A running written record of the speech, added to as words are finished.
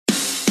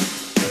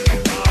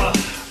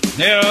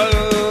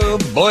Oh,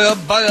 boy,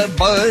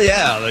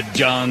 yeah, the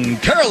John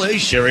Curley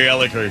Sherry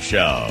Elliker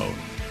Show.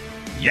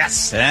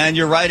 Yes, and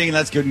you're writing, and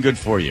that's good and good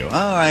for you. All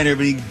right,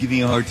 everybody giving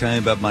you a hard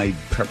time about my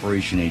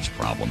Preparation H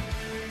problem.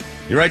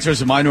 You write to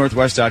us at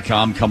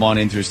mynorthwest.com. Come on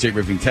into a State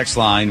Roofing text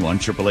line,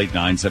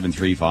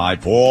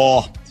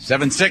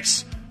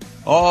 1-888-973-5476.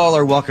 All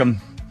are welcome.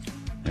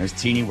 There's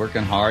Teeny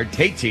working hard.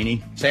 Hey,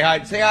 Teeny. Say hi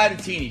to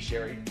Teeny,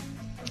 Sherry.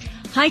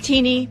 Hi,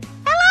 Teeny.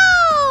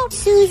 Hello,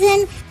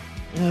 Susan.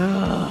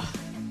 Ugh.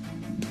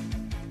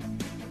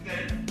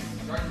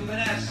 Starts with an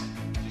S.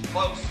 She's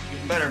close.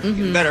 Getting better.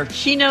 Getting better.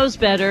 She knows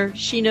better.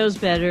 She knows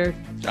better.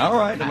 All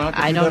right. I'm not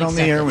I doing that on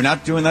the air. We're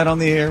not doing that on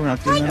the air. We're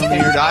not doing that on the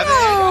air. Diving in.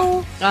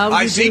 Oh,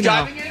 I you see do know.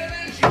 diving in.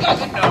 She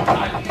doesn't know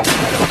diving in.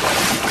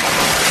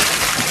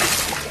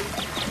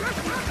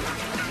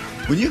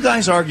 When you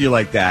guys argue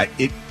like that,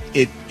 it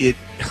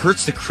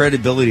hurts the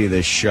credibility of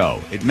this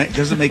show. It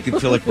doesn't make it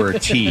feel like we're a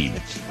team.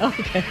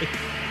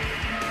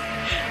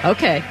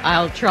 Okay,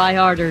 I'll try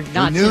harder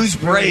not the news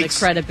to ruin breaks,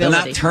 the credibility.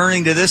 they're not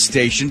turning to this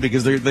station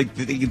because they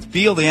can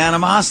feel the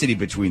animosity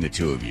between the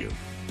two of you.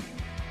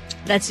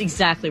 That's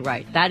exactly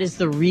right. That is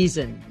the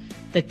reason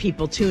that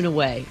people tune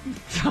away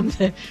from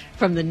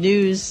the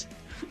news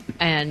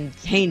and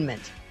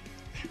tainment.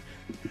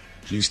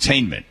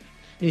 Newstainment.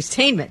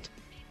 Newstainment.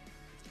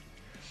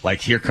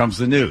 Like, here comes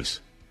the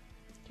news.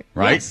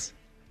 Right? Yes.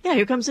 Yeah,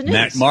 here comes the news.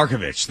 Matt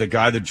Markovich, the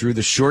guy that drew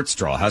the short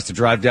straw, has to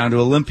drive down to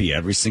Olympia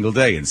every single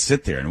day and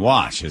sit there and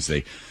watch as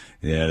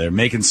they're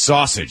making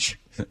sausage.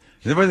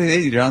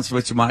 You're not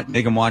supposed to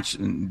make them watch.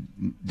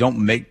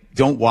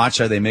 Don't watch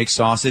how they make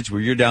sausage. Where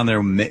you're down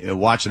there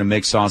watching them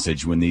make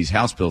sausage when these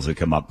House bills have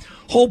come up,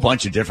 whole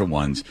bunch of different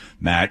ones,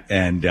 Matt.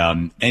 And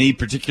any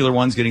particular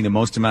ones getting the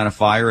most amount of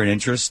fire and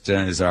interest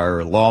as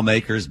our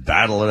lawmakers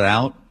battle it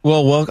out.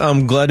 Well,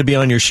 I'm glad to be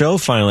on your show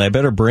finally. I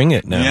better bring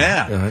it now.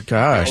 Yeah,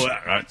 gosh, well,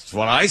 that's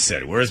what I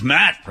said. Where's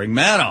Matt? Bring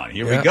Matt on.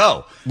 Here we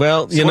go.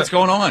 Well, so what's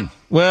going on?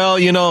 Well,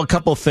 a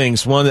couple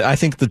things. One, I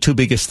think the two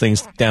biggest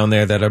things down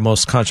there that are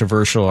most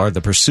controversial are the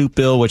Pursuit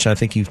Bill, which I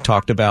think you've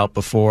talked about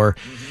before.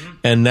 Mm-hmm.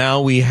 And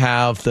now we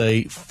have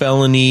the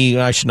felony,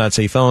 I should not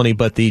say felony,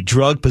 but the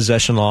drug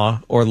possession law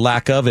or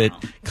lack of it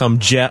come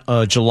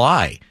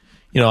July.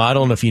 I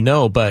don't know if you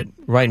know, but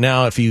right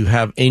now, if you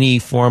have any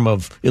form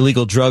of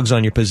illegal drugs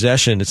on your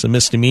possession, it's a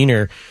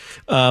misdemeanor.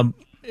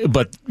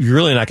 But you're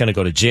really not going to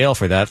go to jail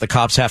for that. The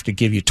cops have to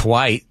give you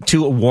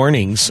 2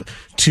 warnings,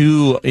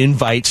 2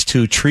 invites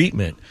to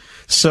treatment.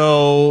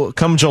 So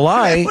come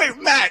July. Wait,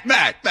 Matt,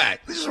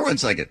 just for 1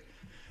 second.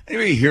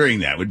 Anybody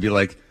hearing that would be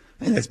like,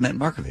 hey, that's Matt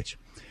Markovich.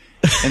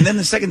 And then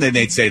the second thing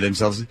they'd say to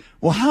themselves,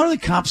 well, how are the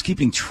cops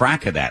keeping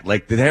track of that?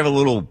 Like, did they have a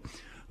little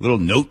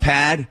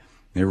notepad?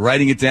 They're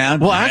writing it down.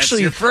 Well, That's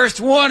actually, your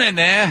first one in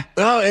there.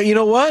 Oh, you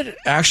know what?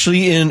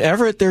 Actually, in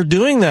Everett, they're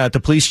doing that.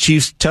 The police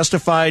chief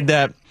testified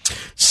that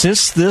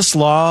since this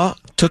law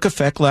took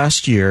effect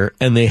last year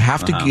and they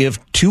have to give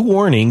 2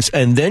 warnings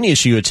and then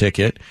issue a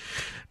ticket,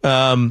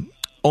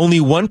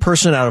 only 1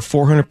 person out of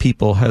 400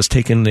 people has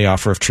taken the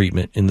offer of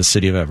treatment in the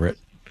city of Everett.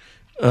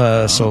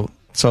 So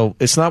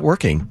it's not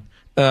working.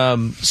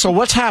 So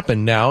what's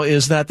happened now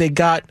is that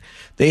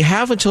they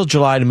have until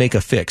July to make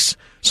a fix.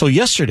 So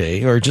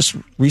yesterday, or just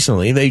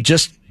recently, they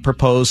just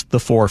proposed the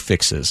 4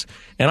 fixes.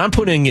 And I'm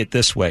putting it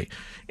this way.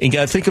 And you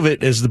got to think of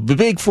it as the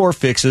big 4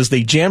 fixes.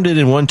 They jammed it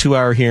in 1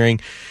 2-hour hearing.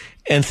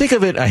 And think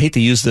of it, I hate to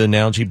use the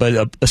analogy,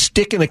 but a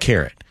stick and a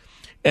carrot.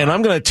 And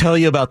I'm going to tell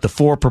you about the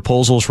 4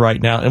 proposals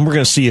right now, and we're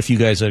going to see if you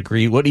guys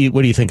agree. What do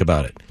you think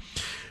about it?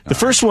 The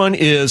first one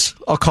is,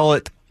 I'll call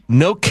it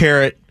no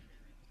carrot,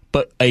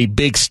 but a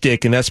big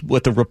stick, and that's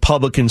what the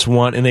Republicans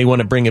want, and they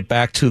want to bring it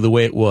back to the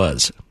way it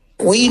was.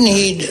 We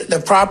need the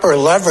proper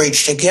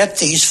leverage to get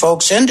these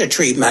folks into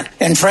treatment.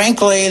 And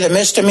frankly, the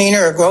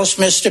misdemeanor or gross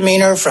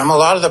misdemeanor from a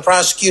lot of the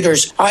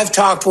prosecutors I've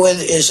talked with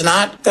is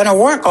not going to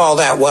work all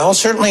that well,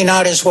 certainly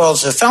not as well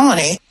as the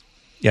felony.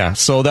 Yeah,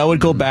 so that would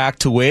go back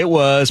to the way it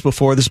was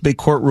before this big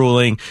court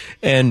ruling.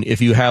 And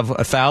if you have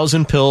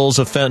 1,000 pills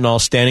of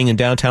fentanyl standing in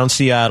downtown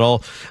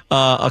Seattle,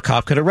 a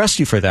cop could arrest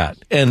you for that.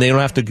 And they don't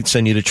have to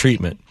send you to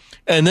treatment.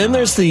 And then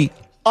there's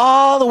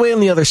all the way on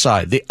the other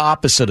side, the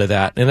opposite of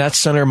that. And that's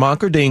Senator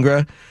Moncur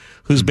Dhingra,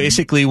 who's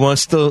basically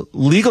wants to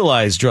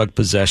legalize drug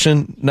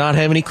possession, not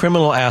have any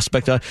criminal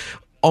aspect of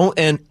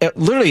and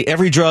literally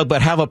every drug,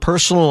 but have a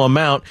personal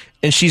amount.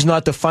 And she's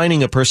not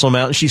defining a personal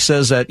amount. And she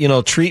says that,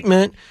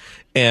 treatment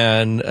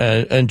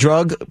and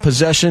drug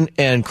possession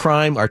and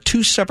crime are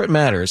 2 separate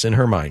matters in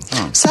her mind.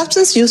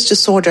 Substance use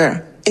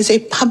disorder is a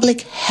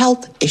public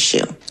health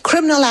issue.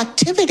 Criminal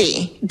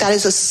activity that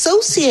is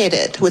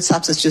associated with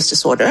substance use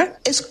disorder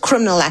is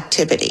criminal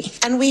activity.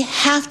 And we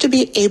have to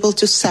be able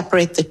to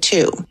separate the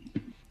 2.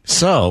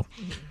 So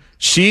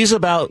she's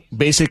about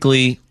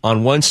basically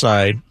on one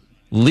side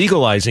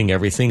legalizing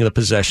everything, the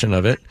possession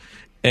of it.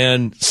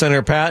 And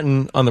Senator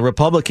Patton on the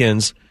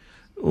Republicans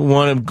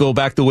want to go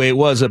back the way it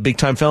was, a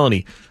big-time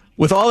felony.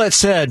 With all that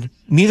said,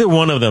 neither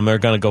one of them are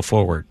going to go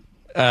forward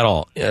at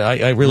all.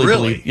 I really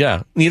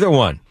believe, neither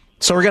one.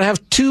 So we're going to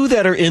have 2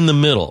 that are in the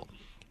middle.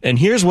 And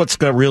here's what's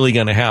really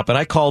going to happen.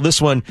 I call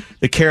this one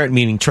the carrot,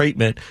 meaning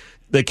treatment.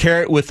 The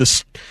carrot with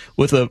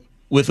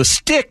a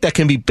stick that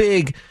can be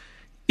big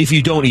if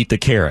you don't eat the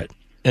carrot.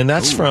 And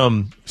that's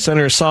from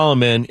Senator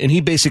Solomon, and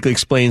he basically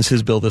explains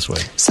his bill this way.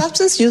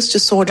 Substance use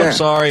disorder. I'm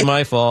sorry,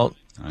 my fault.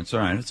 That's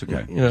all right. It's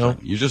okay.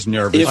 You're just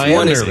nervous. If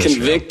one is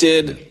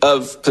convicted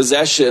of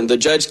possession, the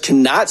judge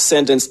cannot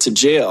sentence to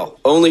jail,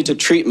 only to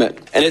treatment.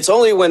 And it's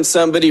only when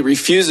somebody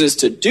refuses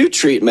to do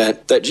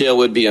treatment that jail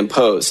would be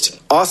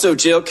imposed. Also,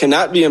 jail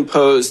cannot be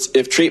imposed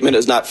if treatment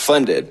is not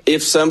funded.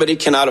 If somebody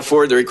cannot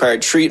afford the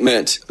required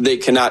treatment, they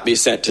cannot be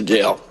sent to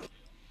jail.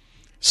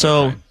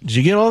 So, did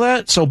you get all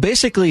that? So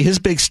basically, his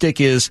big stick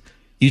is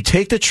you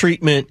take the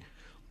treatment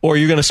or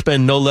you're going to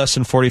spend no less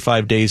than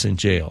 45 days in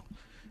jail.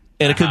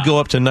 And it could go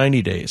up to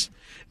 90 days.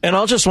 And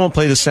won't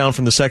play the sound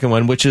from the second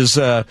one, which is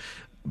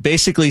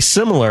basically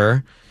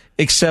similar,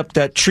 except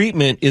that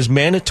treatment is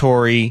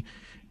mandatory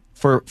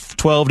for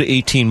 12 to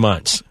 18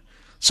 months.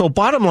 So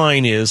bottom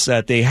line is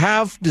that they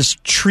have this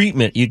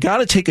treatment. You got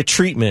to take a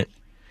treatment,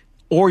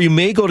 or you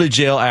may go to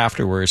jail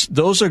afterwards.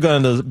 Those are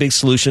going to be the big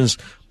solutions.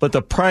 But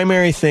the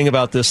primary thing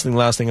about this thing,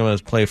 last thing I'm going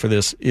to play for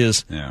this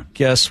is,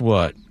 guess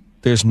what?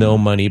 There's no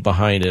money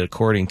behind it,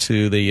 according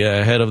to the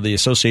head of the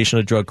Association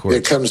of Drug Courts.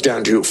 It comes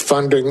down to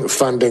funding,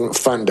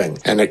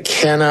 and it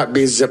cannot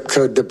be zip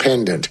code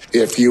dependent.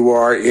 If you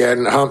are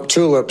in Hump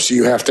Tulips,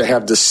 you have to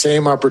have the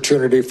same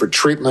opportunity for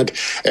treatment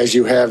as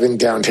you have in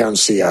downtown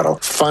Seattle.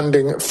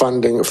 Funding.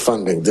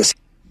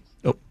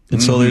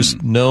 And so there's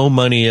no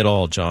money at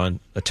all, John,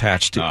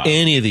 attached to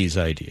any of these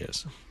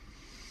ideas.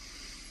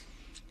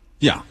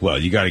 Yeah, well,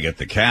 you got to get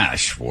the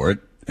cash for it.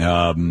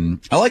 I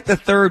like the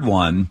third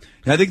one.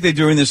 I think they're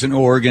doing this in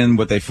Oregon.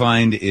 What they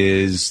find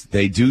is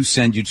they do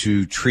send you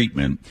to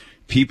treatment.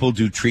 People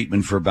do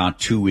treatment for about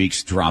 2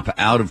 weeks, drop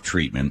out of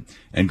treatment,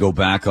 and go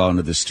back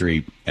onto the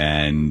street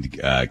and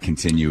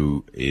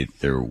continue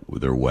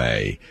their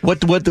way.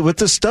 What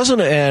this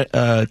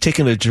doesn't take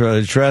into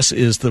address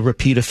is the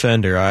repeat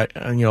offender.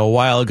 A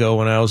while ago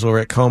when I was over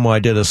at Como, I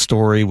did a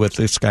story with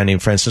this guy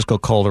named Francisco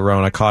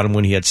Calderon. I caught him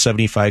when he had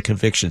 75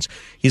 convictions.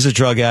 He's a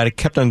drug addict,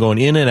 kept on going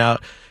in and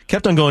out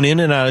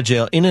of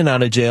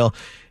jail.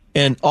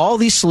 And all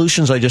these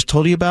solutions I just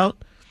told you about,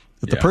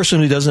 the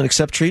person who doesn't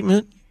accept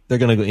treatment, they're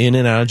going to go in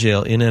and out of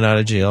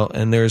jail,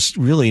 and there's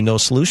really no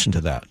solution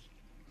to that.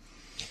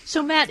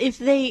 So, Matt, if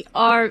they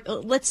are,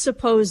 let's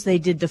suppose they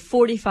did the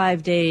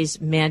 45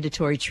 days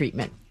mandatory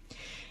treatment.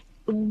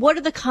 What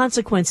are the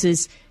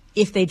consequences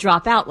if they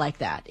drop out like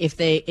that? If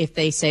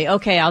they say,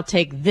 okay, I'll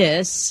take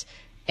this,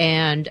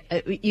 and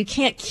you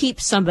can't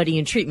keep somebody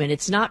in treatment.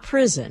 It's not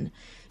prison.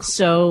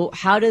 So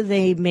how do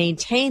they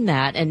maintain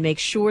that and make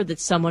sure that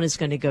someone is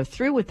going to go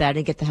through with that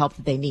and get the help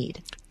that they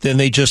need? Then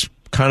they just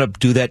kind of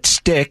do that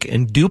stick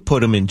and do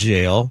put them in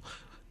jail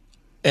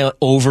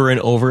over and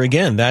over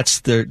again.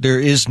 There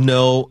is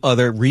no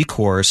other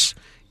recourse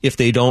if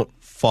they don't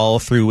follow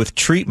through with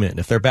treatment.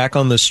 If they're back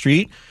on the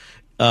street,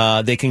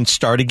 they can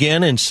start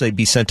again and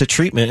be sent to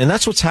treatment. And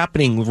that's what's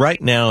happening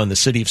right now in the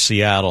city of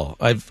Seattle.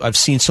 I've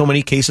seen so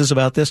many cases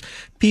about this.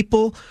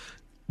 People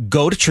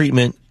go to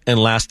treatment and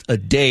last a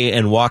day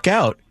and walk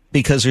out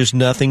because there's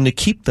nothing to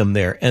keep them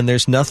there. And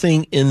there's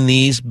nothing in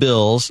these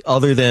bills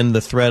other than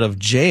the threat of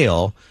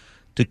jail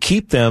to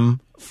keep them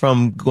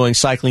from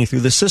cycling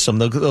through the system.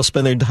 They'll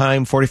spend their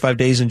time 45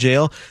 days in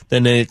jail,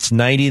 then it's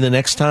 90 the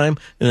next time,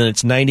 and then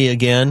it's 90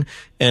 again.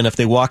 And if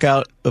they walk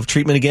out of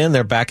treatment again,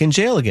 they're back in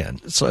jail again.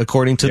 So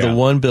according to the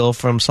one bill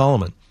from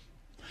Solomon.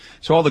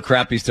 So all the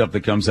crappy stuff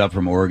that comes up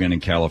from Oregon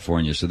and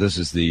California. So this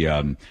is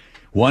the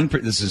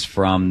this is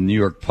from New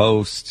York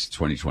Post,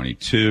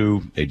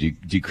 2022. They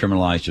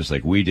decriminalized just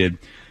like we did.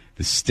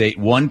 The state,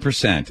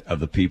 1% of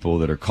the people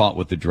that are caught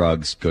with the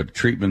drugs go to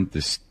treatment.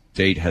 The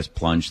state has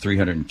plunged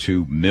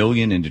 $302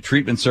 million into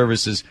treatment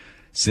services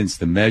since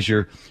the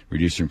measure,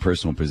 reducing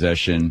personal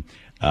possession.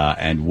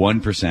 And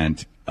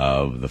 1%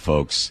 of the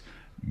folks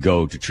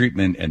go to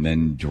treatment and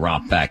then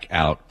drop back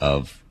out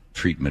of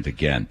treatment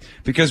again.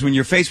 Because when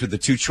you're faced with the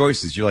two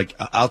choices, you're like,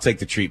 I'll take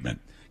the treatment.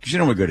 Because you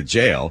don't want to go to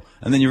jail,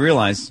 and then you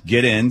realize,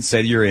 get in,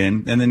 say you're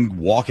in, and then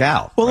walk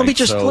out. Well, let me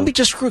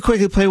just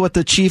quickly play what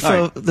the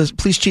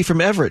police chief from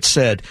Everett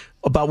said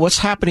about what's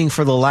happening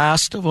for the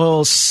last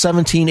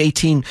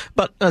 16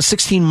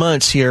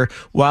 months here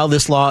while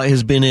this law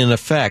has been in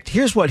effect.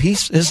 Here's what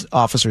his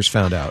officers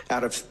found out.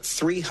 Out of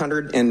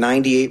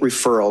 398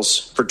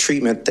 referrals for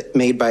treatment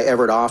made by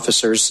Everett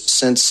officers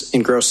since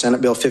engrossed Senate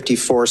Bill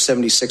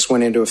 5476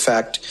 went into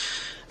effect,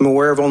 I'm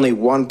aware of only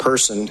one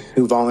person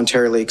who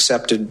voluntarily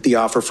accepted the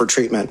offer for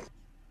treatment.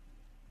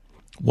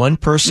 One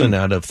person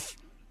out of,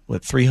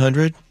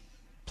 300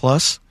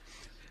 plus?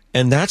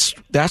 And that's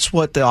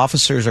what the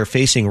officers are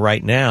facing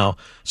right now.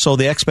 So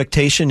the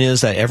expectation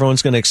is that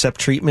everyone's going to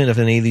accept treatment if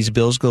any of these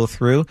bills go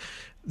through.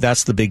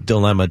 That's the big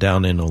dilemma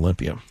down in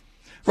Olympia.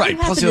 Right. Do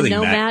you happen to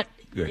know, Matt,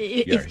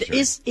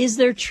 Is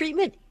there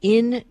treatment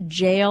in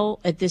jail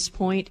at this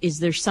point? Is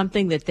there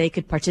something that they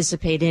could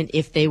participate in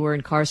if they were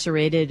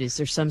incarcerated? Is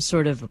there some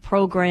sort of a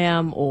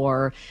program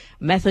or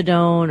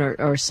methadone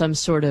or some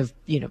sort of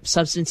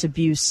substance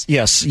abuse?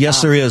 Yes,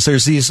 there is.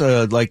 There's these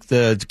like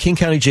the King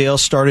County Jail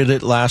started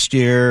it last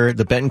year.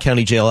 The Benton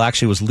County Jail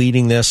actually was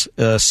leading this.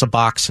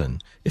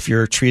 Suboxone, if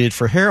you're treated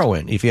for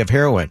heroin, if you have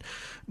heroin,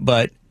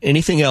 but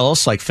anything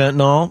else like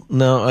fentanyl,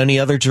 no, any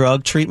other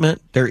drug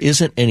treatment, there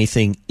isn't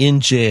anything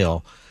in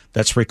jail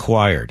that's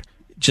required,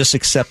 just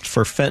except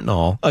for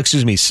heroin,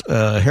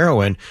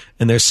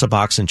 and there's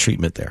Suboxone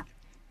treatment there.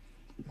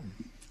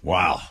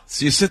 Wow.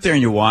 So you sit there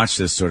and you watch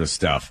this sort of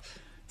stuff.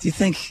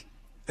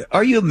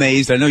 Are you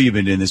amazed? I know you've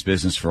been in this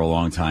business for a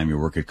long time. You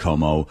work at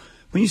Como.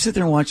 When you sit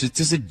there and watch it,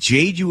 does it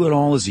jade you at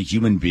all as a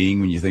human being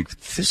when you think,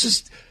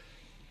 this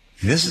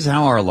is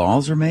how our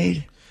laws are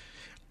made?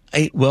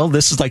 Well,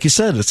 this is, like you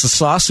said, it's a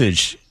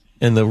sausage.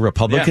 And the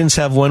Republicans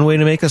have one way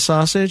to make a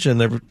sausage,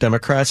 and the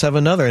Democrats have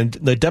another. And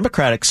the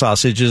Democratic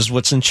sausage is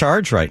what's in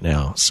charge right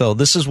now. So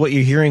this is what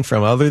you're hearing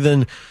from, other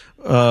than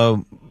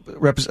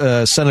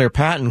Senator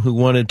Patton, who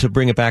wanted to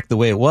bring it back the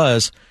way it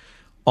was.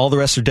 All the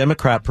rest are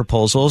Democrat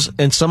proposals,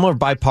 and some are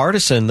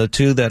bipartisan, the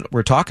two that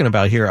we're talking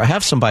about here. I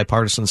have some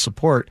bipartisan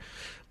support.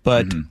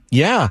 But,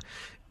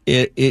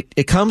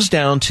 it comes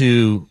down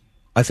to,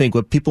 I think,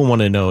 what people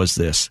want to know is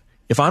this.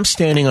 If I'm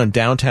standing on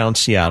downtown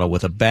Seattle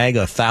with a bag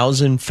of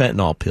 1,000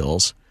 fentanyl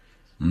pills,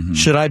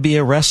 should I be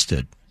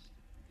arrested?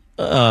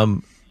 As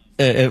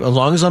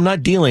long as I'm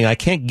not dealing, I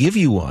can't give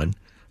you one.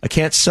 I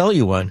can't sell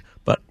you one.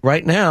 But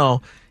right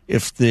now,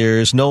 if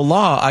there's no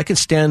law, I can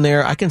stand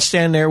there. I can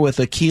stand there with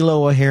a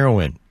kilo of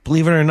heroin,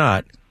 believe it or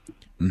not.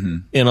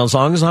 And as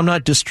long as I'm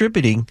not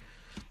distributing,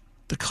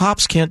 the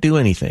cops can't do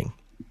anything.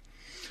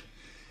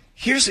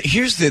 Here's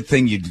the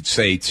thing you'd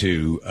say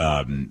to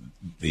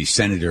the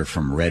senator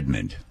from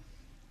Redmond,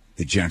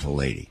 the gentle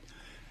lady.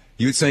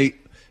 You would say,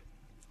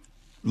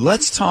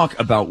 let's talk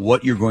about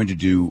what you're going to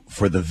do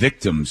for the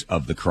victims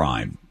of the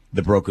crime,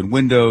 the broken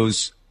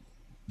windows,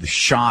 the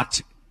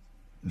shot,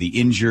 the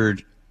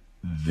injured,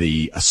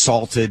 the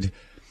assaulted.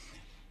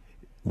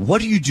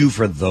 What do you do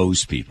for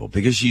those people?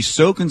 Because she's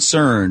so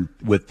concerned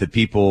with the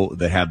people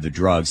that have the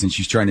drugs, and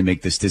she's trying to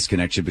make this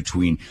disconnection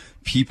between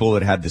people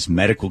that have this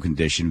medical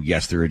condition.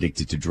 Yes, they're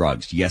addicted to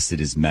drugs. Yes,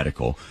 it is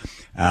medical.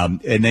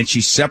 And then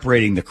she's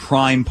separating the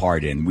crime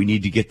part in. We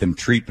need to get them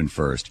treatment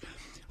first.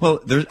 Well,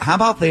 how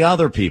about the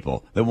other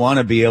people that want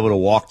to be able to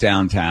walk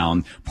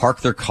downtown,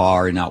 park their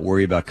car, and not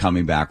worry about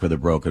coming back with a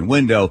broken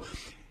window?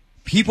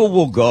 People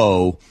will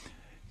go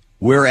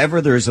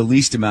wherever there's the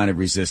least amount of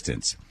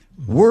resistance.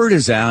 Word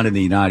is out in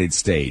the United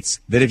States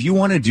that if you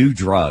want to do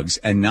drugs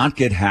and not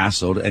get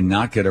hassled and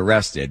not get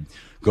arrested,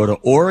 go to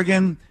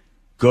Oregon,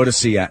 go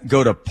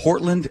to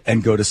Portland,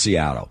 and go to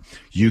Seattle.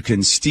 You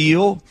can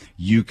steal,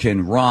 you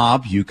can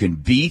rob, you can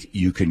beat,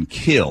 you can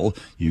kill,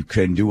 you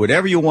can do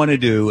whatever you want to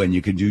do, and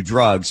you can do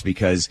drugs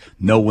because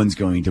no one's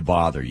going to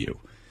bother you.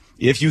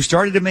 If you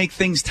started to make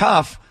things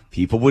tough,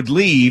 people would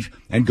leave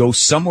and go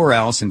somewhere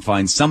else and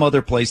find some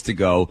other place to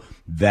go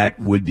that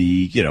would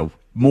be,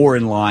 more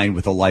in line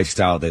with the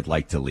lifestyle they'd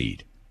like to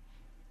lead.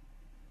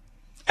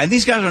 And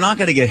these guys are not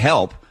going to get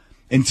help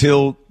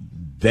until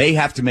they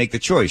have to make the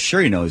choice.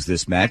 Sherry knows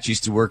this, Matt. She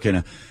used to work in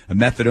a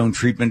methadone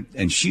treatment,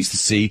 and she used to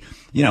see,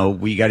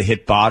 we got to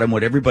hit bottom.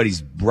 What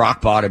everybody's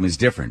rock bottom is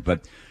different.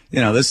 But,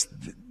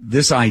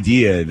 this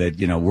idea that,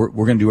 we're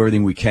going to do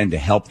everything we can to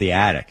help the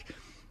addict.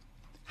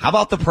 How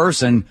about the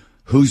person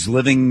who's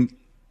living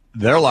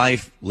their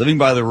life, living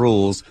by the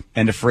rules,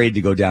 and afraid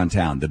to go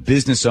downtown? The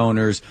business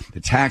owners, the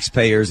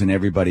taxpayers, and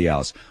everybody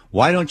else.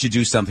 Why don't you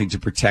do something to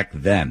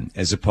protect them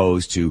as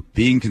opposed to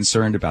being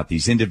concerned about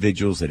these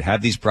individuals that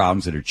have these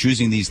problems, that are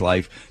choosing this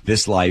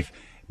life,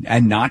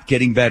 and not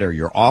getting better?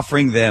 You're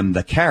offering them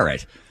the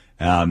carrot,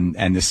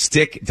 and the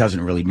stick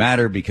doesn't really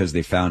matter because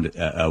they found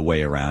a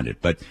way around it.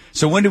 But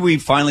so when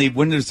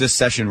does this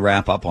session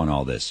wrap up on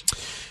all this?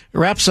 It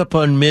wraps up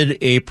on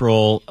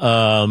mid-April.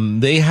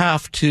 They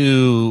have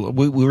to,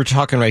 we were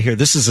talking right here,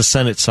 this is the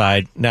Senate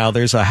side. Now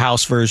there's a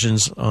House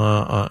versions,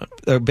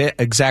 they're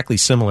exactly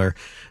similar.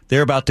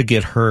 They're about to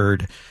get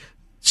heard.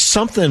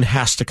 Something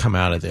has to come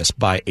out of this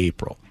by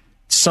April.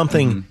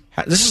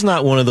 This is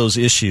not one of those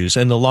issues,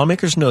 and the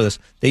lawmakers know this,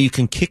 that you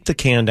can kick the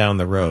can down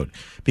the road.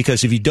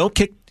 Because if you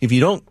kick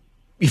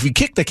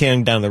the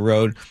can down the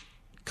road,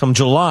 come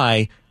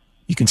July,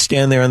 you can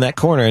stand there in that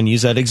corner and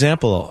use that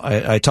example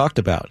I talked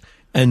about.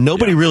 And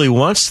nobody really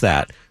wants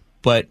that.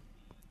 But,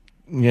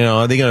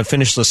 are they going to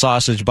finish the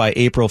sausage by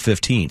April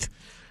 15th?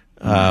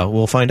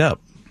 We'll find out.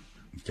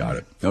 Got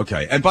it.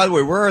 Okay. And by the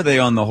way, where are they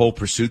on the whole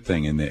pursuit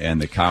thing and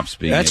the cops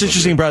being That's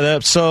interesting, brought that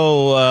up.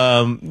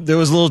 So there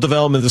was a little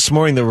development this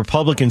morning. The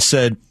Republicans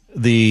said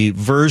the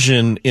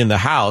version in the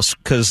House,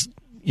 because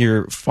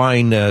your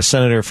fine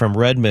senator from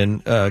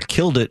Redmond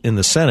killed it in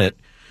the Senate,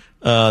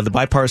 the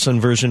bipartisan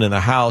version in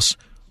the House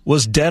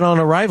was dead on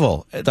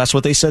arrival. That's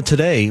what they said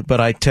today.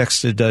 But I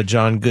texted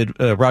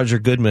Roger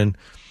Goodman,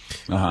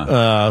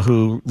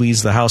 who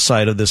leads the House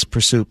side of this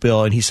pursuit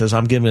bill, and he says,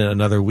 I'm giving it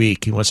another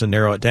week. He wants to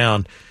narrow it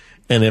down.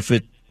 And if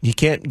he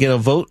can't get a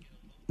vote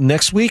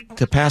next week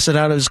to pass it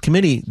out of his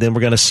committee, then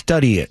we're going to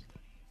study it.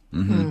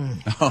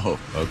 Oh,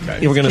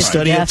 okay. We're going to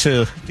study it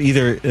to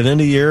either an end of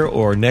the year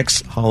or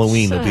next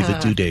Halloween will be the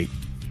due date.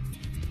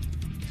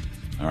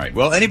 All right.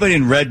 Well, anybody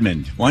in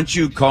Redmond, why don't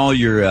you call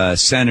your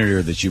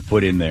senator that you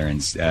put in there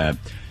and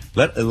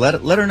let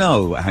her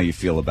know how you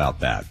feel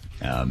about that.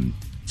 By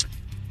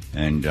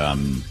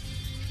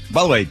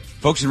the way,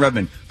 folks in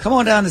Redmond, come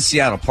on down to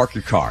Seattle, park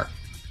your car,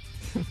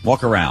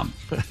 walk around.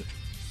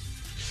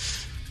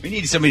 We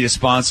need somebody to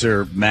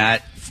sponsor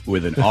Matt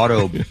with an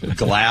auto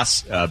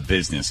glass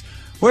business.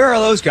 Where are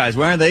those guys?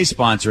 Why aren't they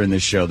sponsoring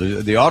this show?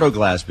 The auto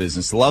glass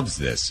business loves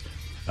this,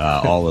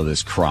 all of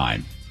this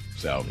crime.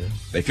 So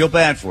they feel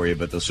bad for you,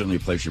 but they'll certainly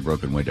replace your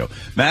broken window.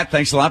 Matt,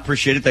 thanks a lot.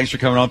 Appreciate it. Thanks for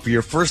coming on for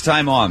your first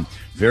time on.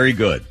 Very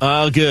good.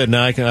 Good.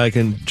 Now I'm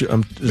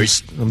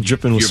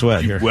dripping with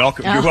sweat here. You're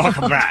welcome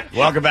back.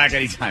 Welcome back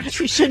anytime.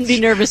 You shouldn't be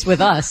nervous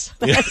with us.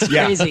 That's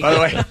crazy. By the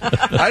way,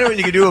 I know what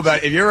you can do about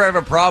it. If you ever have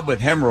a problem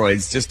with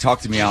hemorrhoids, just talk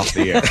to me off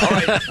the air. All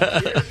right.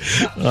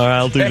 All right,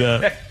 I'll do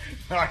that.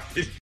 All right.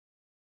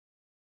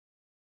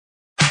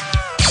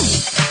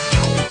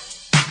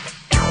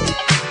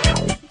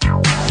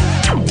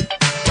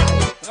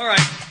 All right.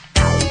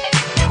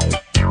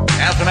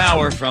 Half an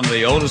hour from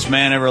the oldest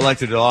man ever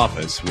elected to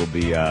office. We'll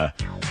be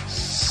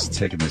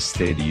taking the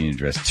State of the Union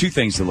address. Two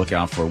things to look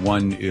out for.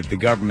 One, if the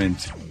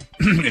government,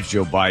 if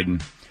Joe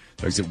Biden,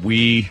 talks about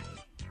we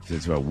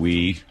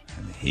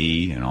and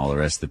he and all the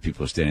rest of the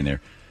people standing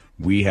there,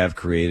 we have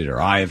created, or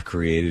I have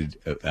created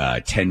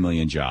 10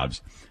 million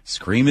jobs.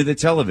 Scream at the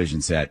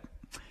television set.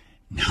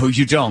 No,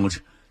 you don't.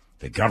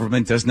 The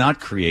government does not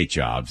create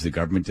jobs. The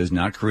government does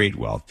not create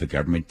wealth. The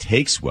government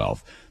takes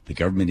wealth. The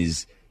government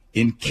is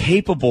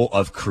incapable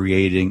of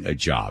creating a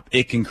job.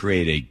 It can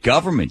create a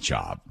government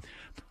job,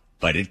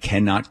 but it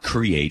cannot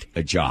create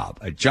a job.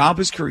 A job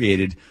is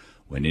created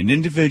when an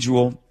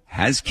individual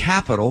has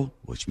capital,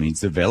 which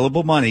means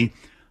available money,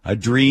 a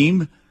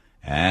dream.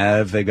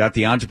 They got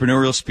the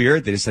entrepreneurial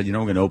spirit. They decide, I'm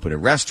going to open a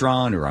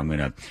restaurant, or I'm going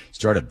to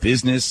start a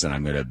business, and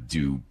I'm going to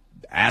do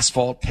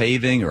asphalt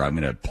paving, or I'm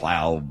going to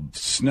plow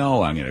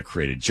snow. I'm going to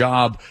create a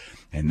job.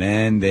 And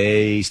then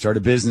they start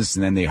a business,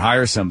 and then they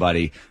hire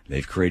somebody.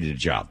 They've created a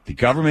job. The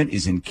government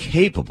is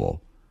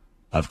incapable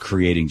of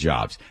creating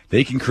jobs.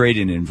 They can create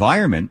an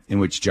environment in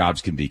which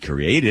jobs can be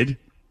created,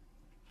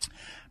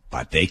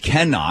 but they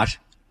cannot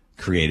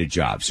create a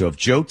job. So if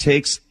Joe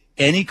takes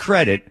any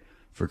credit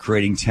for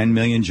creating 10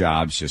 million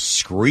jobs, just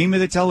scream at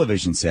the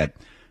television set,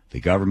 the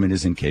government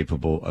is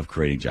incapable of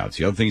creating jobs.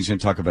 The other thing he's going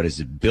to talk about is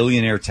the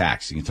billionaire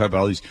tax. You can talk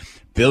about all these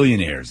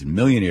billionaires and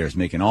millionaires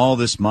making all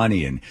this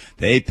money, and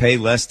they pay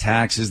less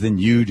taxes than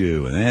you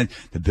do, and then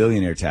the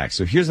billionaire tax.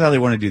 So here's how they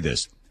want to do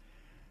this.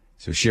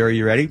 So, Sherry,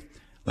 you ready?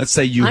 Let's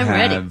say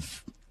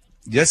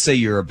let's say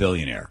you're a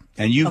billionaire,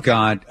 and you've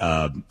got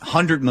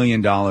 $100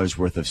 million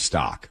worth of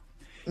stock.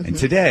 Mm-hmm. And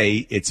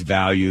today it's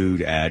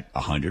valued at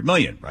 $100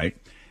 million, right?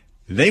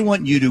 They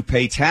want you to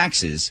pay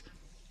taxes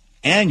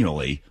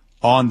annually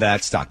on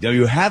that stock. Now,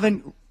 you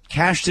haven't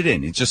cashed it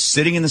in. It's just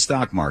sitting in the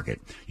stock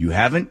market. You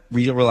haven't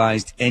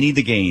realized any of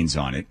the gains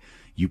on it.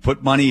 You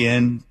put money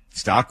in,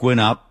 stock went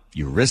up,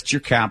 you risked your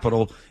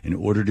capital in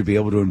order to be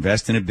able to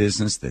invest in a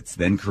business that's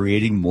then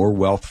creating more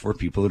wealth for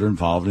people that are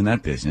involved in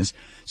that business.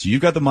 So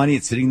you've got the money,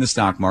 it's sitting in the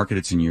stock market,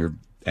 it's in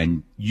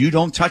and you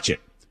don't touch it.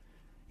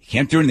 You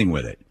can't do anything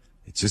with it.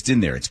 It's just in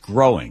there. It's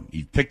growing.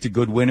 You've picked a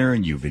good winner,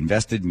 and you've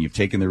invested, and you've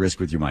taken the risk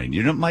with your money.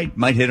 You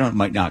might hit on it,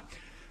 might not.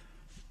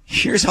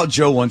 Here's how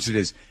Joe wants it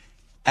is.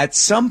 At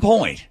some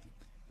point,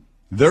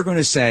 they're going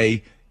to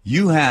say,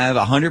 you have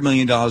 $100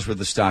 million worth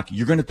of stock.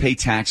 You're going to pay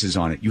taxes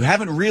on it. You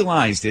haven't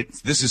realized it.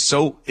 This is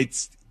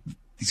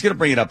he's going to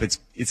bring it up. It's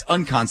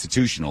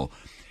unconstitutional.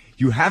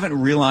 You haven't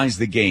realized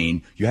the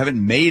gain. You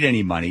haven't made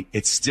any money.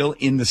 It's still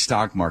in the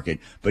stock market,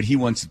 but he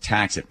wants to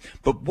tax it.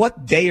 But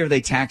what day are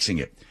they taxing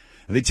it?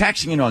 Are they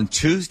taxing it on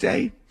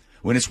Tuesday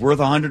when it's worth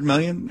 $100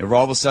 million? If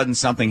all of a sudden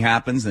something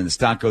happens and the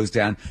stock goes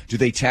down, do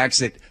they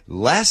tax it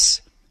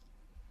less?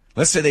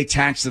 Let's say they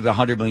tax it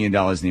 $100 million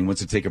and he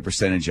wants to take a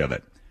percentage of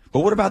it. But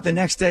what about the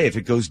next day if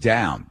it goes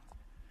down?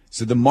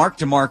 So the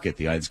mark-to-market,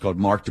 it's called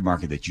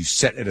mark-to-market, that you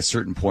set at a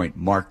certain point,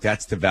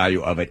 that's the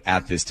value of it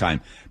at this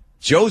time.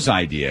 Joe's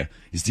idea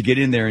is to get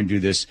in there and do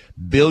this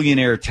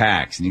billionaire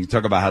tax. And you can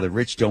talk about how the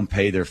rich don't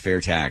pay their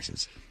fair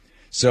taxes.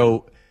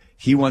 So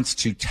he wants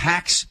to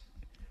tax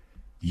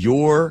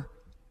your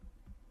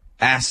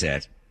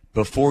asset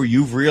before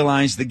you've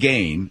realized the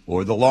gain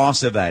or the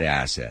loss of that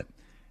asset.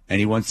 And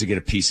he wants to get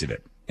a piece of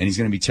it. And he's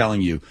going to be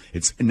telling you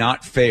it's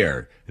not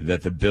fair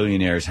that the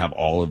billionaires have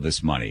all of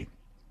this money.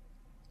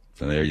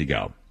 So there you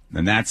go.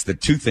 And that's the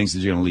two things that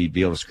you're going to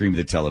be able to scream at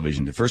the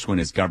television. The first one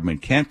is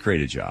government can't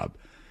create a job.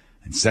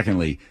 And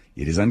secondly,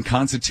 it is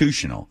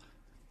unconstitutional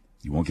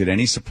You won't get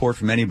any support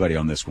from anybody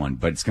on this one,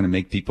 but it's going to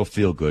make people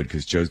feel good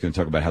because Joe's going to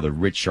talk about how the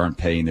rich aren't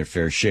paying their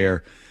fair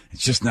share.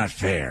 It's just not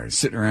fair.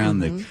 Sitting around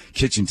the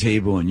kitchen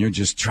table and you're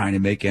just trying to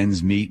make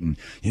ends meet. And,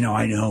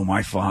 I know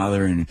my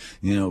father and,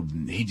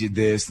 he did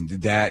this and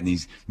did that.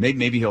 And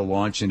maybe he'll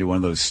launch into one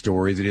of those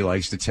stories that he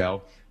likes to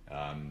tell.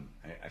 I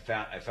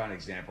found an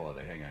example of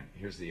it. Hang on.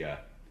 Here's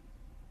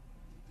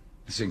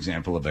this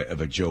example of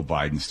a Joe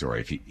Biden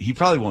story. If he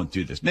probably won't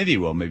do this. Maybe he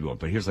will, maybe he won't.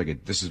 But here's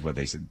this is what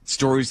they said.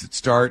 Stories that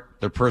start,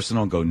 they're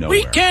personal and go nowhere.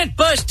 We can't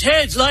bust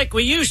heads like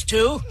we used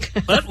to,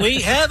 but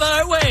we have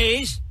our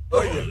ways.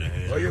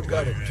 Oh, you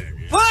got it.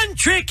 One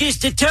trick is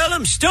to tell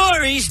them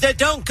stories that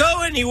don't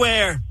go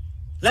anywhere.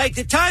 Like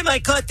the time I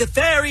caught the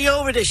ferry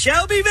over to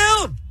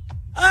Shelbyville.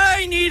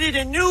 I needed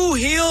a new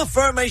heel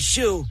for my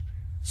shoe.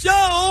 So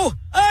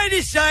I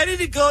decided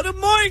to go to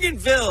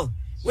Morganville,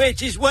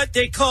 which is what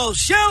they call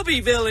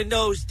Shelbyville in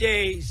those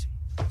days.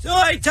 So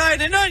I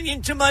tied an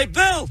onion to my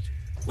belt,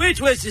 which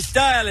was the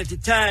style at the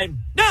time.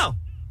 Now,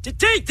 to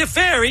take the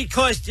ferry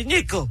cost a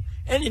nickel,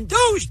 and in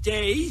those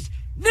days,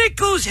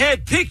 nickels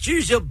had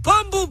pictures of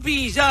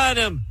bumblebees on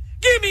them.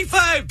 Give me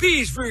 5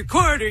 bees for a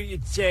quarter,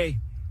 you'd say.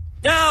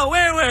 Now,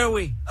 where were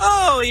we?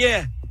 Oh,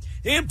 yeah.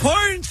 The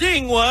important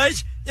thing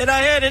was that I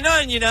had an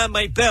onion on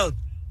my belt,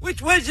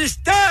 which was the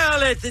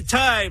style at the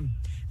time.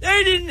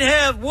 They didn't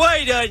have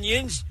white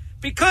onions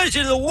because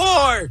of the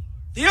war.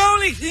 The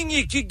only thing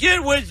you could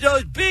get was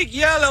those big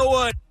yellow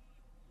ones.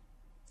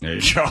 There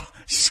you go.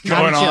 Just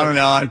going on and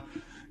on.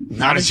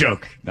 Not a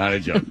joke. Not a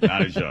joke.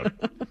 Not a joke.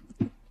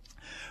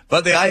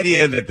 But the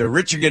idea that the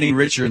rich are getting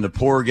richer and the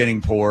poor are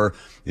getting poorer,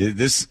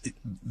 this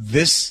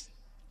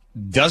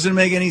doesn't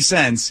make any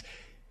sense.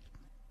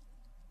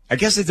 I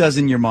guess it does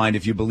in your mind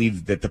if you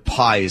believe that the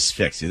pie is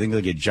fixed. You think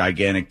like a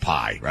gigantic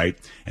pie, right?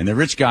 And the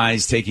rich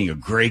guy's taking a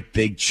great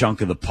big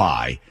chunk of the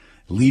pie,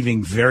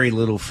 leaving very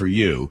little for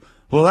you.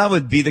 Well, that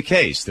would be the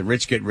case. The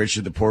rich get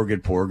richer, the poor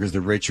get poorer because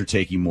the rich are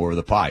taking more of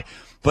the pie.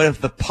 But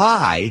if the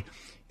pie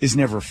is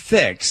never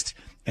fixed,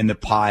 and the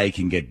pie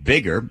can get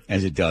bigger,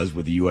 as it does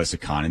with the U.S.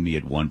 economy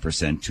at 1%,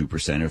 2%, or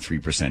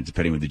 3%,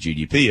 depending what the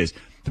GDP is,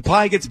 the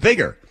pie gets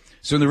bigger.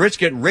 So when the rich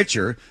get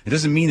richer, it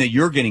doesn't mean that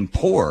you're getting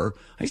poorer.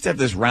 I used to have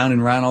this round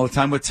and round all the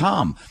time with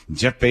Tom.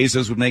 Jeff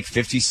Bezos would make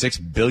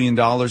 $56 billion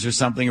or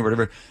something or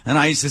whatever. And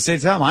I used to say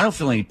to Tom, I don't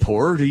feel any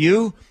poorer, do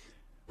you?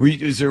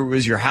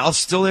 Was your house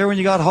still there when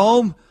you got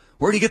home?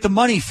 Where do you get the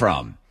money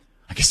from?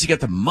 I guess you get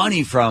the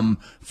money from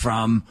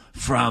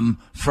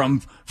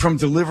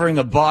delivering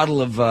a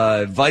bottle of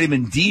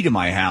vitamin D to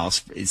my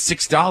house. It's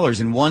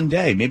 $6 in one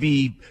day. Maybe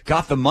he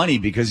got the money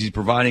because he's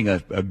providing a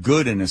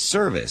good and a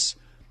service.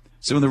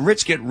 So when the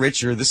rich get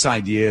richer, this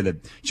idea that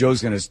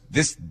Joe's going to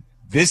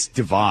this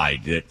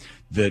divide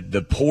that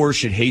the poor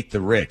should hate the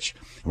rich.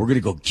 We're going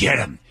to go get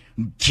them,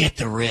 get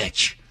the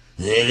rich.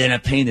 They're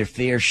not paying their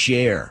fair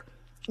share.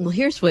 Well,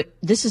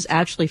 this is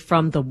actually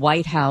from the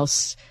White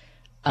House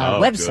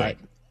website.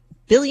 Good.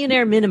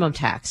 Billionaire minimum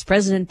tax.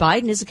 President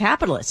Biden is a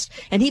capitalist,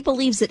 and he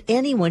believes that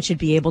anyone should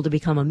be able to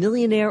become a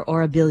millionaire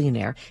or a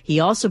billionaire. He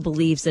also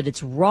believes that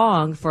it's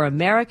wrong for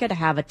America to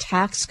have a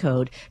tax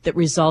code that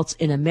results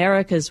in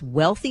America's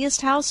wealthiest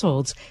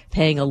households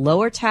paying a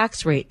lower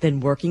tax rate than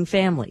working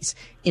families.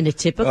 In a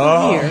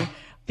typical year,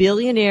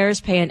 billionaires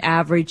pay an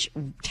average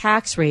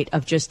tax rate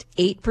of just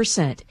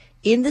 8%.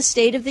 In the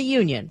State of the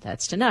Union,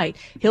 that's tonight,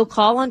 he'll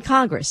call on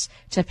Congress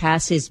to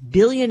pass his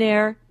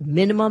billionaire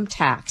minimum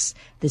tax.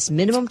 This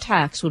minimum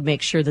tax would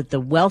make sure that the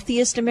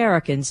wealthiest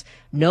Americans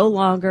no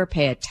longer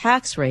pay a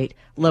tax rate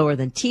lower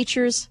than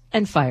teachers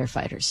and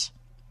firefighters.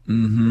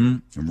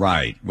 Mm-hmm.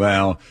 Right.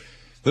 Well,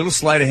 little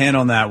sleight of hand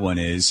on that one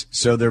is,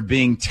 so they're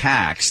being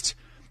taxed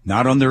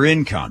not on their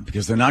income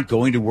because they're not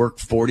going to work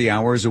 40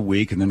 hours a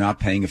week and they're not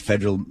paying a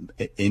federal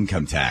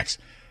income tax.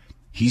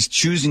 He's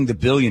choosing the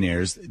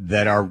billionaires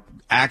that are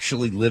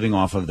actually living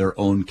off of their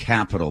own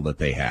capital that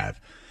they have.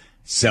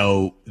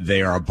 So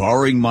they are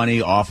borrowing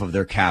money off of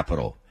their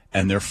capital,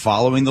 and they're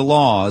following the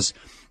laws,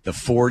 the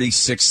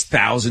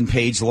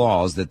 46,000-page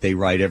laws that they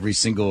write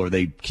or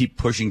they keep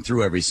pushing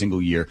through every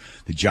single year,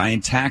 the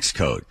giant tax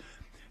code.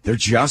 They're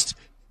just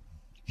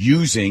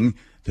using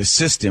the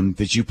system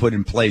that you put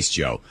in place,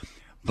 Joe.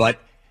 But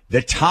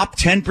the top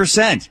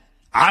 10%,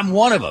 I'm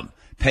one of them,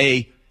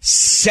 pay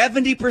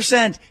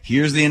 70%.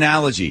 Here's the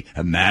analogy.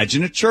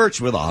 Imagine a church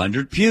with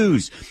 100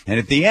 pews. And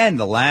at the end,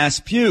 the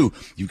last pew,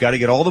 you've got to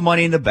get all the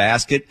money in the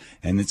basket,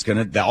 and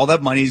all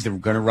that money is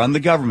going to run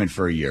the government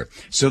for a year.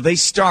 So they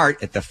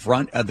start at the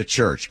front of the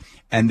church,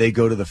 and they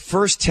go to the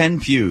first 10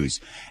 pews,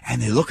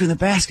 and they look in the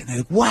basket, and they're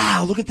like,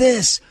 wow, look at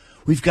this.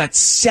 We've got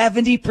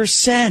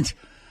 70%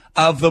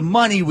 of the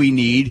money we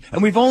need,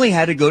 and we've only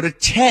had to go to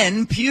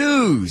 10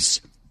 pews.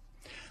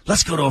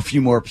 Let's go to a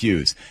few more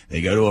pews.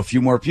 They go to a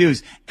few more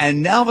pews.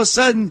 And now all of a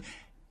sudden,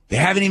 they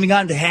haven't even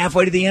gotten to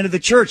halfway to the end of the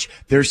church.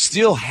 They're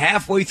still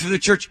halfway through the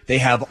church. They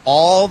have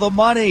all the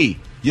money.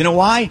 You know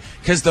why?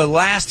 Because the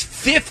last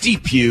 50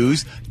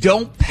 pews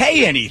don't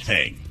pay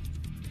anything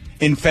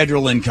in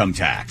federal income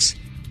tax.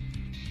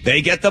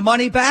 They get the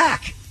money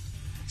back.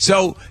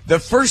 So the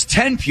first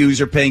 10 pews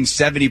are paying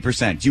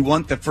 70%. Do you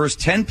want the first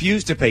 10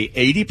 pews to pay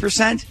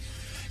 80%?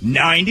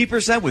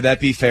 90%? Would that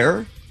be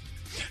fair?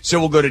 So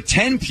we'll go to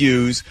 10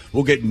 pews,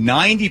 we'll get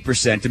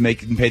 90% to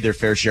make them pay their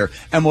fair share,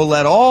 and we'll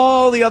let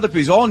all the other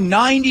pews, all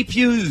 90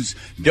 pews,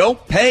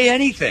 don't pay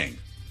anything.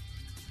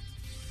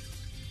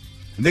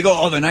 And they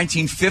go, the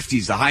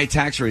 1950s, the high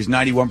tax rate is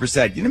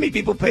 91%. You know how many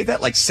people paid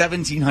that? Like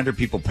 1,700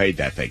 people paid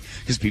that thing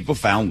because people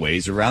found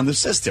ways around the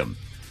system.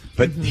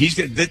 But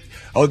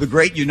the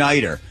great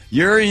uniter.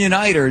 You're a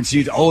uniter, and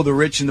so the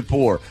rich and the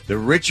poor. The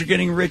rich are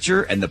getting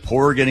richer, and the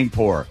poor are getting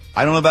poorer.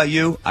 I don't know about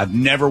you. I've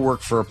never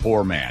worked for a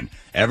poor man.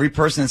 Every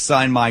person that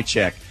signed my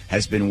check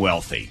has been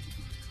wealthy.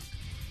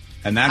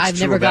 And that's I've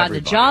true never of gotten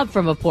everybody. a job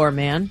from a poor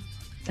man.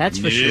 That's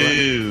for sure.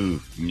 No.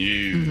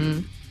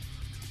 Yep.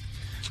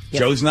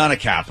 Joe's not a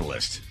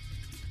capitalist.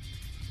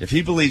 If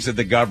he believes that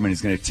the government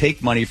is going to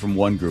take money from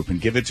one group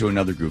and give it to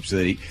another group so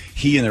that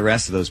he and the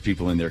rest of those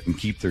people in there can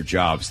keep their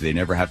jobs, so they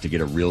never have to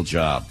get a real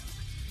job.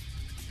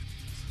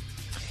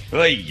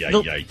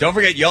 Don't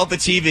forget, yell at the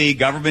TV.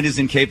 Government is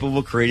incapable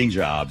of creating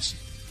jobs.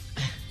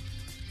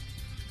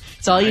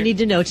 It's all you need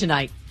to know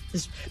tonight.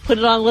 Just put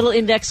it on a little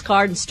index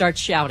card and start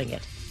shouting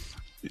it.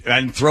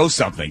 And throw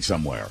something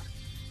somewhere.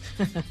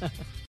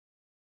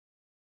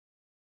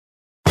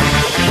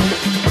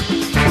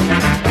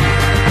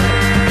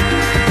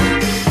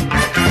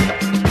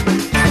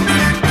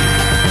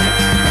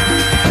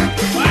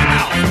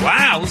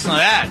 Wow, listen to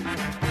that.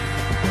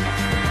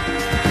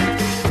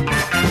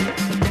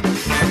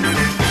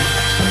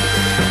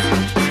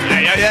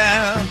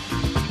 Yeah.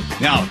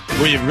 Now,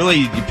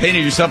 you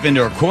painted yourself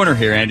into a corner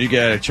here, Andrew. You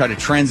got to try to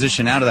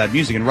transition out of that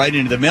music and right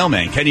into the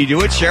mailman. Can you do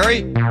it,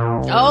 Sherry?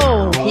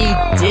 Oh, he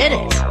did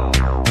it.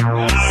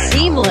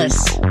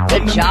 Seamless.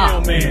 Good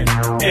job. Mailman.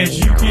 As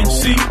you can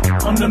see,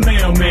 I'm the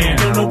mailman.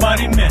 Don't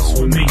nobody mess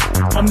with me.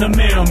 I'm the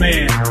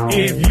mailman.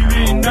 If you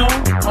didn't know,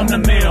 I'm the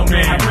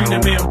mailman. I bring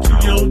the mail to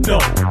your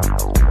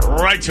door.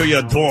 Right to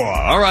your door.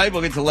 All right,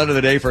 we'll get to the letter of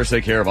the day first.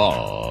 Take care of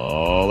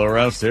all the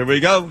rest. Here we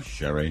go,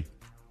 Sherry.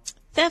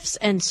 Thefts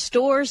and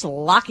stores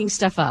locking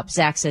stuff up.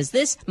 Zach says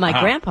this. My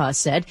grandpa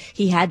said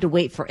he had to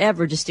wait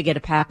forever just to get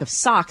a pack of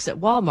socks at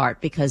Walmart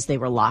because they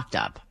were locked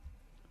up.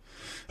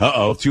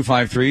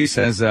 253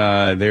 says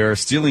they are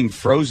stealing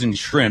frozen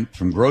shrimp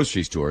from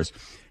grocery stores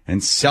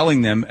and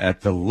selling them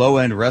at the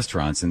low-end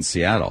restaurants in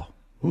Seattle.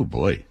 Oh,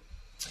 boy.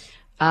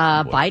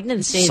 Biden and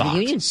the State of the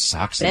Union.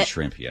 Socks and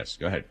shrimp, yes.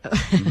 Go ahead.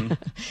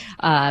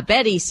 Mm-hmm.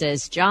 Betty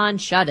says, John,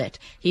 shut it.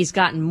 He's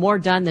gotten more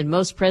done than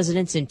most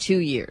presidents in 2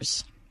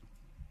 years.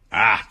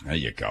 There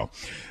you go.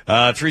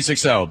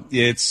 360.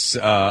 It's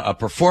a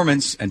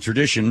performance and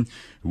tradition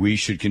we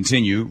should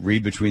continue.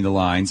 Read between the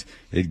lines.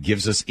 It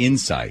gives us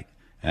insight.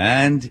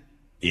 And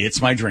it's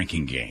my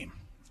drinking game.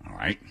 All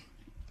right.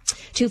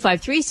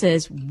 253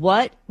 says,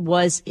 what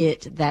was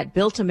it that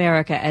built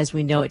America as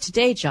we know it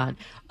today, John?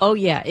 Oh,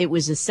 yeah, it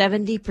was a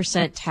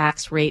 70%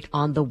 tax rate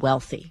on the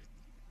wealthy.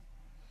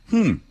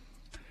 Wonder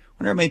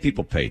how many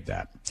people paid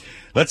that.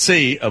 Let's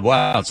see.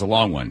 Wow, it's a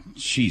long one.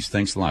 Jeez,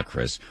 thanks a lot,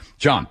 Chris.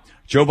 John,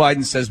 Joe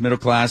Biden says middle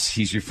class.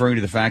 He's referring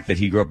to the fact that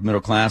he grew up middle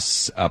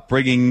class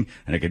upbringing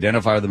and can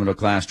identify with the middle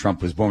class.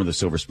 Trump was born with a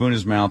silver spoon in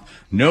his mouth.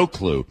 No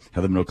clue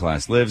how the middle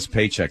class lives,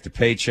 paycheck to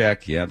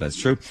paycheck. Yeah, that's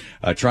true.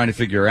 Trying to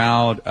figure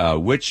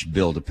out which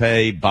bill to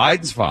pay.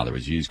 Biden's father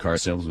was a used car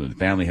salesman. The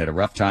family had a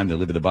rough time. They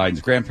lived with the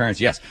Biden's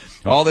grandparents. Yes,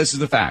 all this is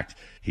the fact.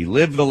 He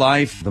lived the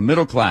life of the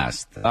middle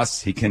class.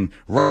 Thus, he can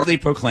rightly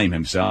proclaim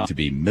himself to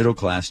be middle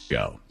class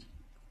Joe.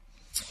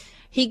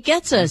 He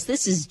gets us.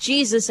 This is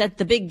Jesus at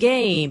the big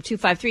game.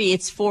 253.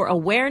 It's for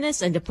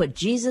awareness and to put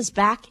Jesus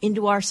back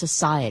into our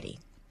society.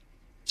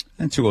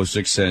 And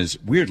 206 says,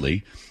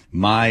 weirdly,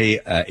 my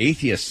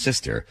atheist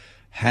sister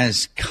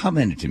has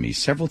commented to me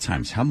several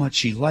times how much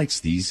she likes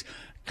these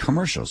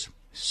commercials.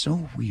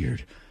 So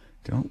weird.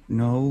 Don't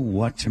know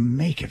what to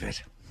make of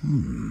it.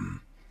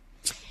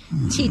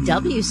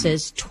 TW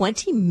says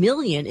 20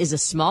 million is a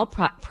small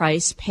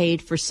price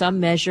paid for some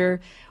measure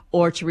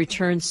or to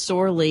return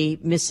sorely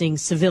missing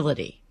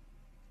civility.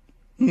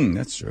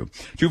 That's true.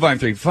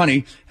 253.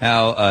 Funny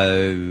how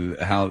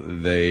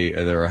they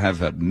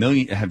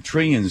have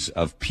trillions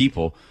of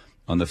people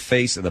on the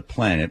face of the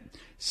planet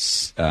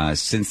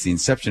since the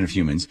inception of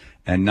humans,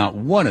 and not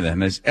one of them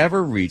has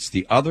ever reached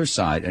the other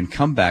side and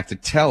come back to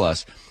tell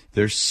us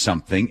there's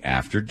something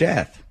after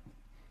death.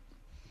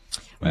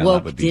 Well,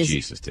 that would be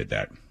Jesus did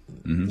that.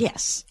 Mm-hmm.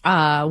 Yes.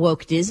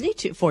 Woke Disney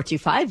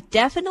 425.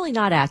 Definitely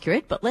not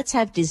accurate, but let's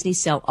have Disney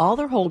sell all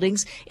their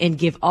holdings and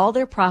give all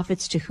their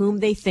profits to whom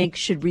they think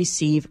should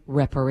receive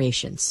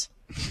reparations.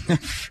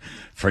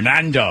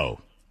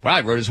 Fernando. Wow,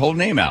 I wrote his whole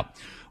name out.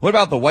 What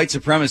about the white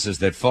supremacists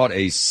that fought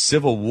a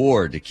civil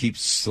war to keep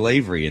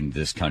slavery in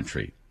this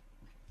country?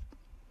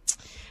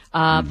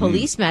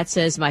 Police, Matt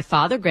says, my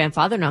father,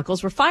 grandfather, and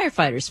uncles were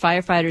firefighters.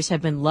 Firefighters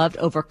have been loved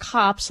over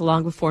cops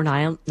long before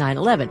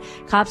 9/11.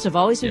 Cops have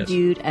always been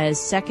viewed as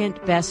second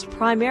best,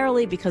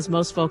 primarily because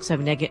most folks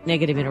have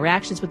negative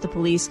interactions with the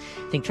police.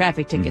 Think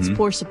traffic tickets,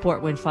 poor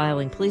support when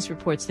filing police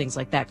reports, things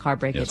like that, car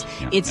break-ins.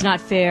 It's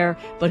not fair,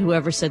 but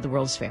whoever said the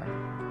world's fair.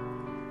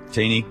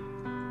 Teeny.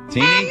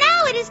 And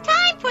now it is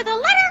time for the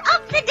letter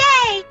of the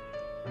day.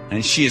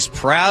 And she is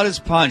proud as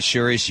punch,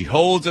 Sherry. She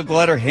holds up the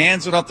letter,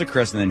 hands it off to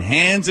Chris, and then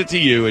hands it to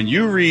you, and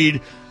you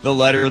read the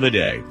letter of the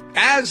day,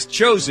 as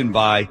chosen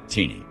by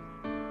Teeny.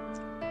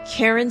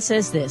 Karen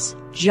says this,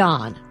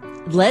 John,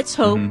 let's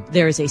hope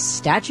there is a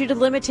statute of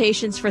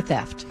limitations for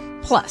theft.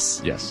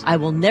 Plus, I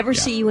will never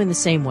see you in the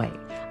same way.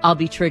 I'll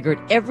be triggered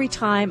every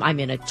time I'm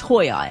in a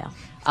toy aisle.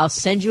 I'll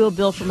send you a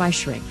bill for my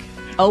shrink.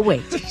 Oh,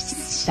 wait.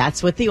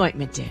 That's what the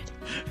ointment did.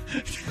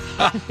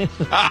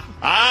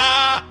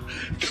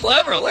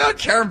 Clever. Look how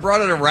Karen brought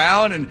it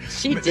around. And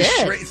she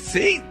did.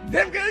 See?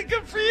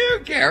 Good for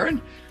you,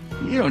 Karen.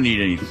 You don't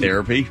need any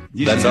therapy.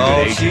 That's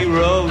all she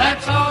wrote.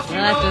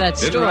 After that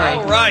story.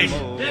 All right.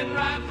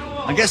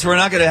 I guess we're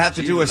not going to have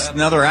to do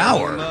another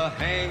hour.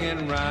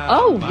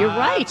 Oh, you're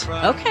right.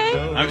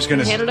 Okay. I'm just going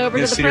to hand it over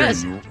to the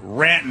press.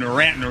 Rant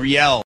and yell.